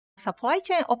Supply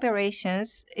chain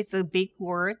operations, it's a big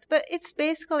word, but it's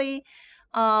basically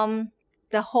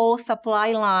the whole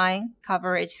supply line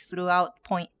coverage throughout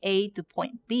point A to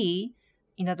point B.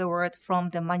 In other words,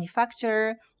 from the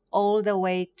manufacturer all the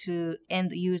way to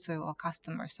end user or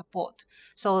customer support.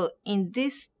 So in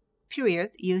this period,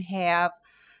 you have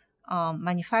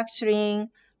manufacturing,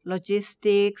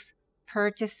 logistics,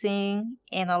 purchasing,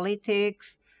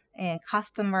 analytics, and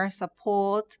customer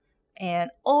support,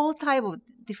 and all type of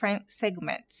different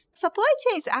segments. Supply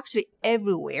chain is actually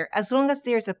everywhere as long as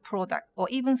there's a product or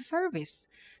even service.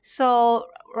 So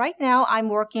right now I'm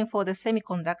working for the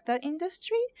semiconductor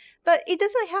industry, but it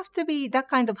doesn't have to be that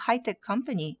kind of high-tech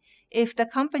company. If the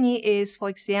company is, for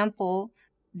example,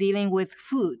 dealing with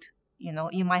food,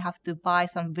 you might have to buy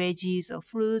some veggies or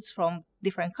fruits from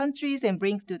different countries and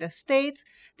bring to the States.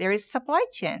 There is supply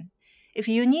chain. If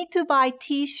you need to buy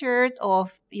T-shirt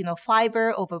or,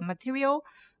 fiber of a material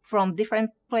from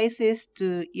different places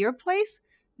to your place,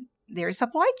 there is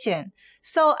supply chain.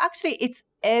 So actually it's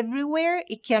everywhere.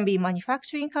 It can be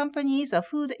manufacturing companies, a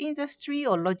food industry,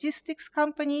 or logistics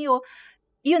company, or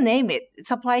you name it.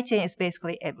 Supply chain is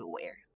basically everywhere.